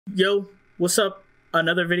Yo, what's up?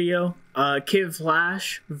 Another video. Kid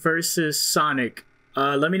Flash versus Sonic.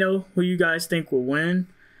 Let me know who you guys think will win.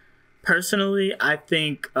 Personally, I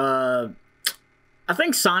think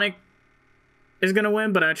Sonic is gonna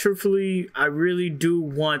win, but I really do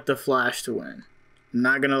want the Flash to win. I'm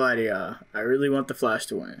not gonna lie to y'all. I really want the Flash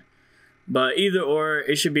to win. But either or,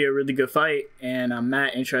 it should be a really good fight, and I'm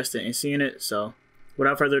not interested in seeing it. So,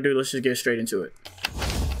 without further ado, let's just get straight into it.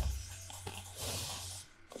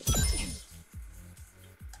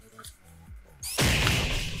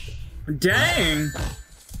 Dang!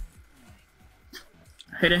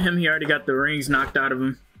 Hitting him, he already got the rings knocked out of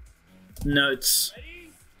him. Nuts.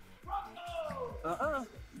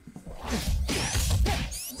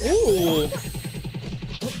 Ooh!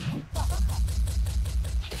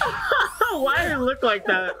 Why did it look like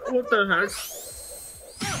that? What the heck?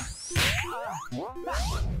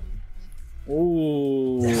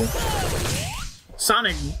 Ooh.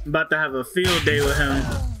 Sonic about to have a field day with him.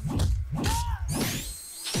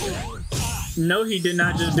 No, he did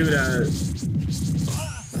not just do that.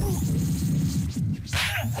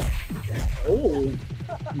 Oh,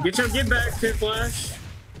 get your get back, Kid Flash.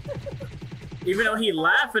 Even though he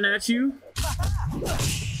laughing at you.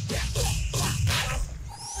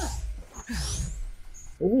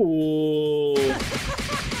 Ooh.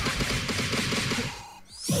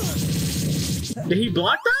 Did he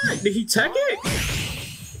block that? Did he tech it?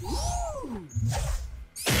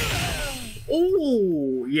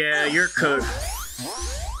 Ooh, yeah, you're cooked.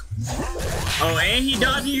 Oh, and he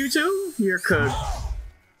dodging you too? You're cooked.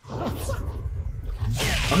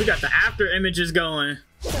 Oh, he got the after images going.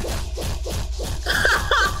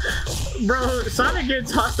 Bro, Sonic getting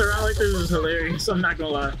tossed around like this is hilarious. I'm not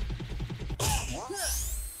gonna lie.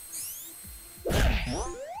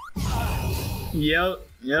 Yep,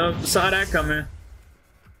 saw that coming.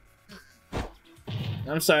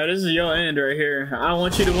 I'm sorry, this is your end right here. I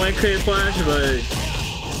want you to win, Kid Flash, but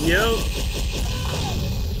yep.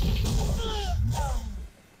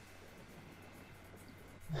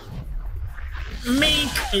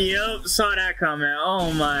 Mink! Yep, saw that coming.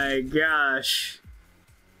 Oh my gosh.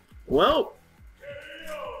 Well.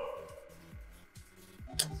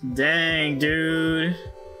 Dang, dude.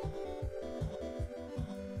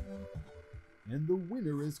 And the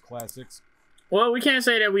winner is Classics. Well, we can't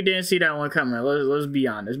say that we didn't see that one coming. Let's be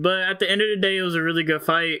honest. But at the end of the day, it was a really good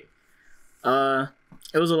fight. It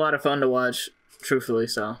was a lot of fun to watch, truthfully.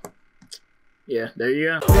 So, yeah, there you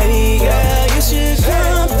go. Baby girl, you should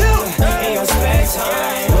come through in your spare time.